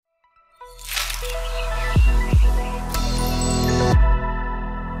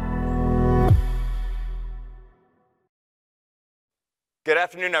Good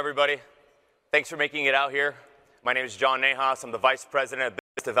afternoon, everybody. Thanks for making it out here. My name is John Nahas. I'm the Vice President of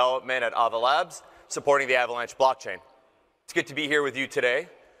Business Development at Ava Labs, supporting the Avalanche blockchain. It's good to be here with you today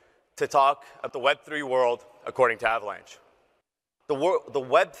to talk about the Web3 world according to Avalanche. The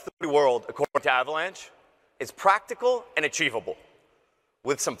Web3 world according to Avalanche is practical and achievable.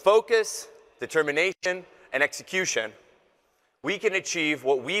 With some focus, determination, and execution, we can achieve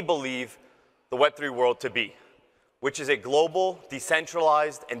what we believe the Web3 world to be, which is a global,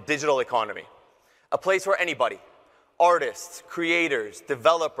 decentralized, and digital economy. A place where anybody, artists, creators,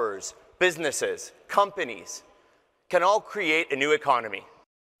 developers, businesses, companies, can all create a new economy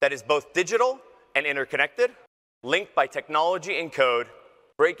that is both digital and interconnected, linked by technology and code,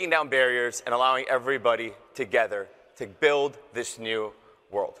 breaking down barriers and allowing everybody together to build this new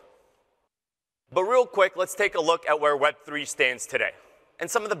world. But real quick, let's take a look at where Web3 stands today and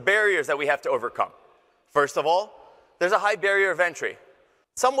some of the barriers that we have to overcome. First of all, there's a high barrier of entry,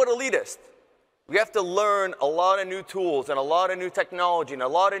 somewhat elitist. We have to learn a lot of new tools and a lot of new technology and a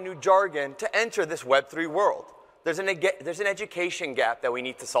lot of new jargon to enter this Web3 world. There's an education gap that we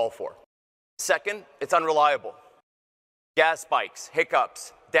need to solve for. Second, it's unreliable. Gas spikes,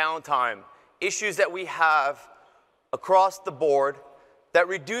 hiccups, downtime, issues that we have across the board that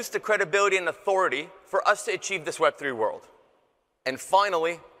reduce the credibility and authority for us to achieve this Web3 world. And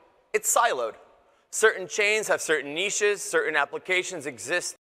finally, it's siloed. Certain chains have certain niches, certain applications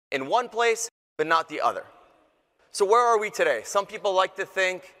exist in one place, but not the other. So where are we today? Some people like to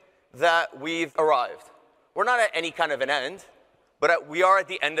think that we've arrived. We're not at any kind of an end, but we are at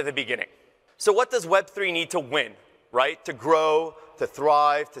the end of the beginning. So what does Web3 need to win, right? To grow, to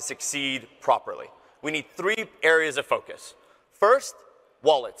thrive, to succeed properly? We need three areas of focus. First,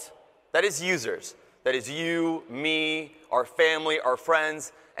 wallets. That is users. That is you, me, our family, our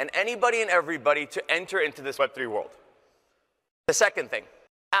friends, and anybody and everybody to enter into this Web3 world. The second thing,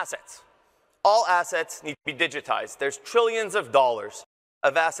 assets. All assets need to be digitized. There's trillions of dollars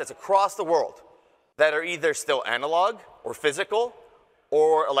of assets across the world that are either still analog or physical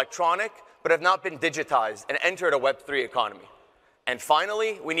or electronic, but have not been digitized and entered a Web3 economy. And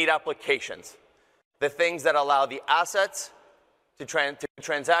finally, we need applications, the things that allow the assets to be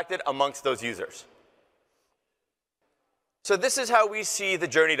transacted amongst those users. So this is how we see the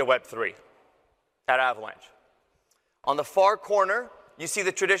journey to Web3 at Avalanche. On the far corner, you see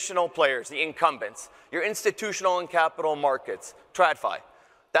the traditional players, the incumbents, your institutional and capital markets, TradFi.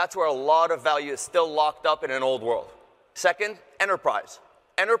 That's where a lot of value is still locked up in an old world. Second, enterprise.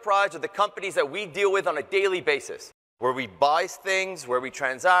 Enterprise are the companies that we deal with on a daily basis, where we buy things, where we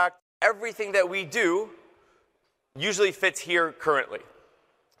transact. Everything that we do usually fits here currently.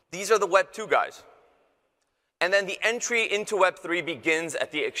 These are the Web2 guys. And then the entry into Web3 begins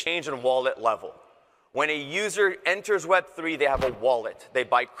at the exchange and wallet level. When a user enters Web3, they have a wallet. They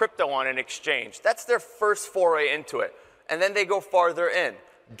buy crypto on an exchange. That's their first foray into it. And then they go farther in.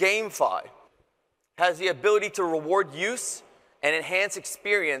 GameFi has the ability to reward use and enhance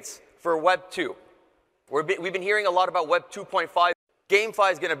experience for Web2. We've been hearing a lot about Web 2.5.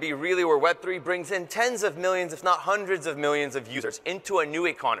 GameFi is going to be really where Web3 brings in tens of millions, if not hundreds of millions of users into a new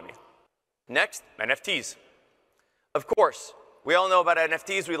economy. Next, NFTs. Of course, we all know about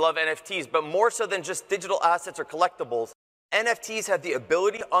NFTs, we love NFTs, but more so than just digital assets or collectibles, NFTs have the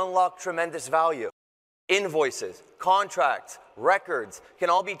ability to unlock tremendous value. Invoices, contracts, records can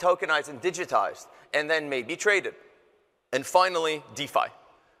all be tokenized and digitized, and then maybe traded. And finally, DeFi.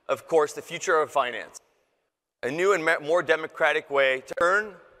 Of course, the future of finance. A new and more democratic way to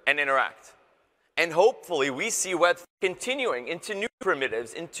earn and interact. And hopefully, we see Web continuing into new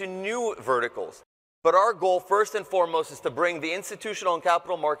primitives, into new verticals. But our goal, first and foremost, is to bring the institutional and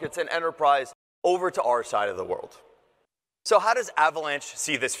capital markets and enterprise over to our side of the world. So how does Avalanche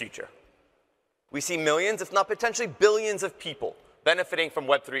see this future? We see millions, if not potentially billions of people benefiting from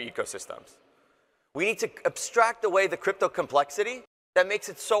Web3 ecosystems. We need to abstract away the crypto complexity that makes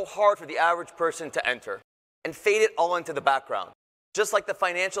it so hard for the average person to enter and fade it all into the background. Just like the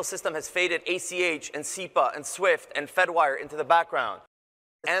financial system has faded ACH and SEPA and SWIFT and Fedwire into the background.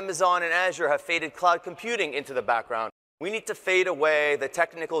 Amazon and Azure have faded cloud computing into the background. We need to fade away the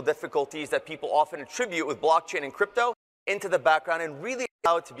technical difficulties that people often attribute with blockchain and crypto into the background and really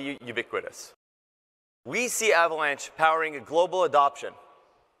allow it to be ubiquitous. We see Avalanche powering a global adoption.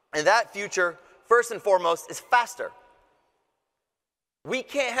 And that future, first and foremost, is faster. We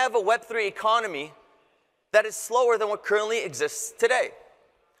can't have a Web3 economy that is slower than what currently exists today.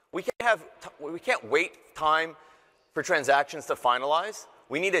 We can't wait time for transactions to finalize.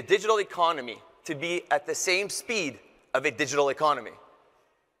 We need a digital economy to be at the same speed of a digital economy.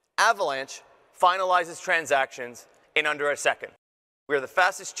 Avalanche finalizes transactions in under a second. We are the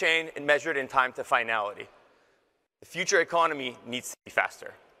fastest chain and measured in time to finality. The future economy needs to be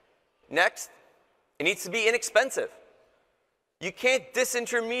faster. Next, it needs to be inexpensive. You can't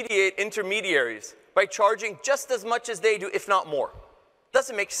disintermediate intermediaries by charging just as much as they do, if not more.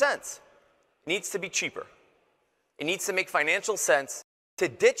 Doesn't make sense. It needs to be cheaper. It needs to make financial sense to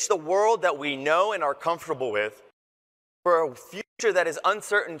ditch the world that we know and are comfortable with for a future that is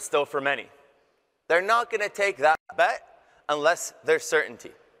uncertain still for many. They're not going to take that bet unless there's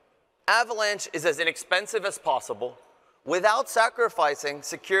certainty. Avalanche is as inexpensive as possible without sacrificing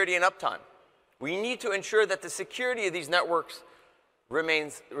security and uptime. We need to ensure that the security of these networks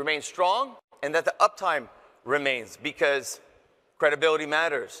remains strong and that the uptime remains, because credibility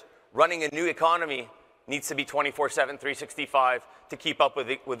matters. Running a new economy needs to be 24/7, 365 to keep up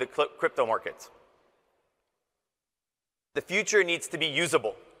with the crypto markets. The future needs to be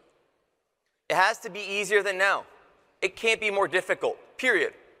usable. It has to be easier than now. It can't be more difficult,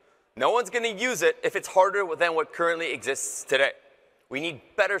 period. No one's going to use it if it's harder than what currently exists today. We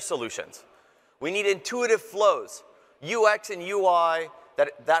need better solutions. We need intuitive flows, UX and UI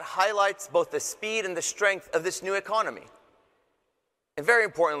that highlights both the speed and the strength of this new economy. And very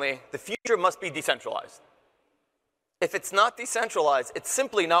importantly, the future must be decentralized. If it's not decentralized, it's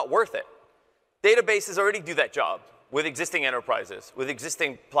simply not worth it. Databases already do that job with existing enterprises, with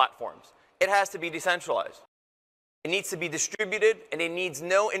existing platforms. It has to be decentralized. It needs to be distributed, and it needs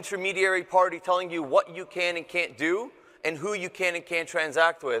no intermediary party telling you what you can and can't do and who you can and can't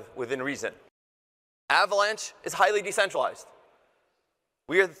transact with within reason. Avalanche is highly decentralized.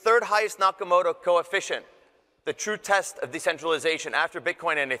 We are the third highest Nakamoto coefficient, the true test of decentralization after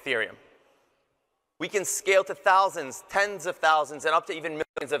Bitcoin and Ethereum. We can scale to thousands, tens of thousands, and up to even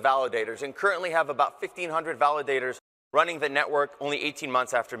millions of validators, and currently have about 1,500 validators running the network only 18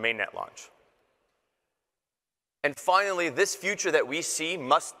 months after mainnet launch. And finally, this future that we see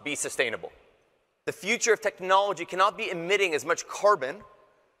must be sustainable. The future of technology cannot be emitting as much carbon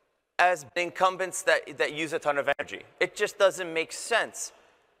as incumbents that use a ton of energy. It just doesn't make sense,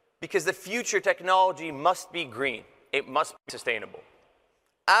 because the future technology must be green. It must be sustainable.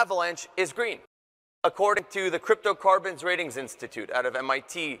 Avalanche is green. According to the Cryptocarbons Ratings Institute out of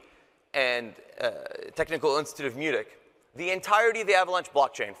MIT and Technical Institute of Munich, the entirety of the Avalanche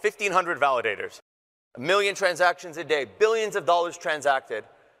blockchain, 1,500 validators, 1 million transactions a day, billions of dollars transacted,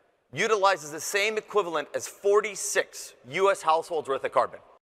 utilizes the same equivalent as 46 US households worth of carbon.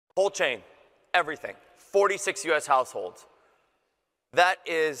 Whole chain, everything, 46 US households. That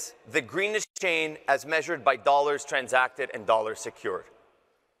is the greenest chain as measured by dollars transacted and dollars secured.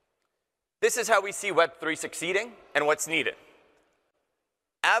 This is how we see Web3 succeeding and what's needed.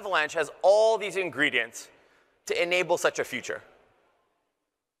 Avalanche has all these ingredients to enable such a future.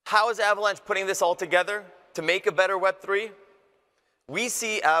 How is Avalanche putting this all together to make a better Web3? We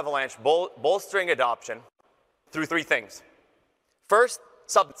see Avalanche bolstering adoption through three things. First,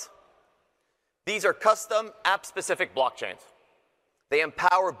 subnets. These are custom app-specific blockchains. They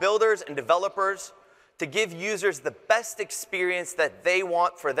empower builders and developers to give users the best experience that they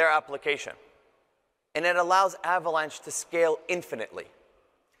want for their application. And it allows Avalanche to scale infinitely.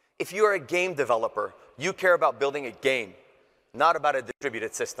 If you are a game developer, you care about building a game, not about a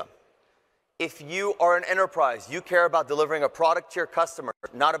distributed system. If you are an enterprise, you care about delivering a product to your customers,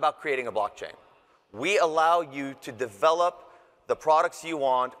 not about creating a blockchain. We allow you to develop the products you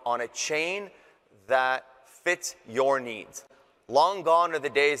want on a chain that fits your needs. Long gone are the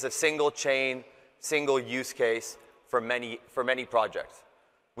days of single chain, single use case for many projects.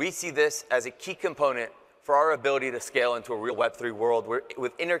 We see this as a key component for our ability to scale into a real Web3 world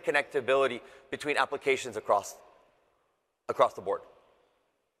with interconnectability between applications across the board.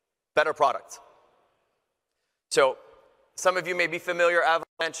 Better products. So some of you may be familiar,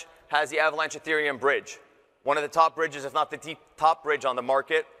 Avalanche has the Avalanche Ethereum bridge, one of the top bridges, if not the top bridge on the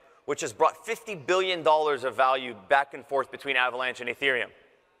market, which has brought $50 billion of value back and forth between Avalanche and Ethereum.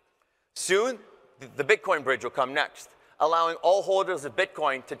 Soon, the Bitcoin bridge will come next, allowing all holders of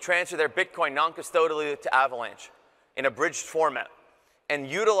Bitcoin to transfer their Bitcoin non-custodially to Avalanche in a bridged format and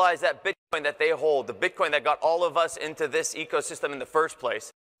utilize that Bitcoin that they hold, the Bitcoin that got all of us into this ecosystem in the first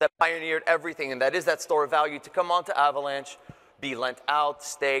place, that pioneered everything, and that is that store of value, to come onto Avalanche, be lent out,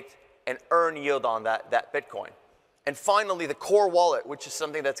 staked, and earn yield on that Bitcoin. And finally, the Core Wallet, which is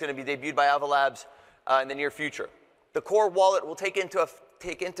something that's going to be debuted by Avalabs in the near future. The Core Wallet will take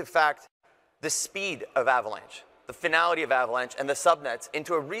into fact the speed of Avalanche, the finality of Avalanche, and the subnets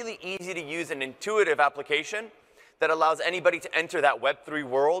into a really easy to use and intuitive application that allows anybody to enter that Web3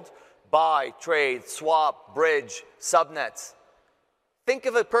 world, buy, trade, swap, bridge, subnets. Think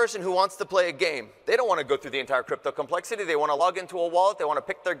of a person who wants to play a game. They don't want to go through the entire crypto complexity. They want to log into a wallet, they want to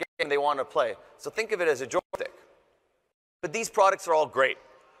pick their game, they want to play. So think of it as a joystick. But these products are all great.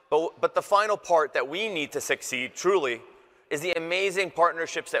 But the final part that we need to succeed, truly, is the amazing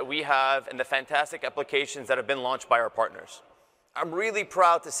partnerships that we have and the fantastic applications that have been launched by our partners. I'm really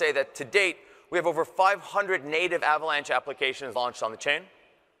proud to say that to date, we have over 500 native Avalanche applications launched on the chain,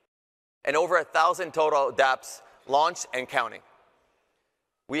 and over 1,000 total dApps launched and counting.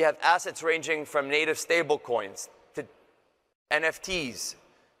 We have assets ranging from native stablecoins to NFTs,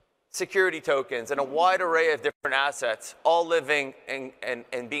 security tokens, and a wide array of different assets, all living and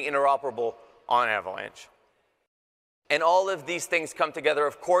being interoperable on Avalanche. And all of these things come together,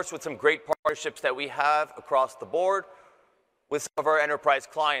 of course, with some great partnerships that we have across the board with some of our enterprise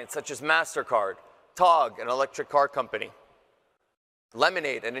clients, such as MasterCard, TOG, an electric car company,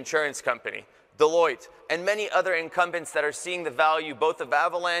 Lemonade, an insurance company, Deloitte, and many other incumbents that are seeing the value both of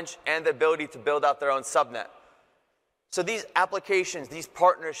Avalanche and the ability to build out their own subnet. So these applications, these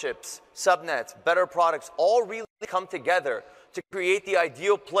partnerships, subnets, better products, all really come together to create the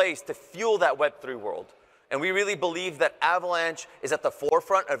ideal place to fuel that Web3 world. And we really believe that Avalanche is at the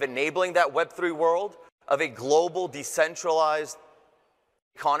forefront of enabling that Web3 world, of a global, decentralized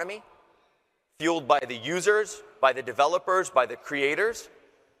economy, fueled by the users, by the developers, by the creators.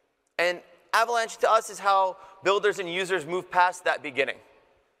 And Avalanche to us is how builders and users move past that beginning.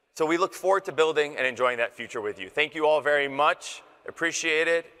 So we look forward to building and enjoying that future with you. Thank you all very much. Appreciate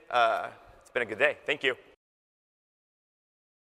it. It's been a good day. Thank you.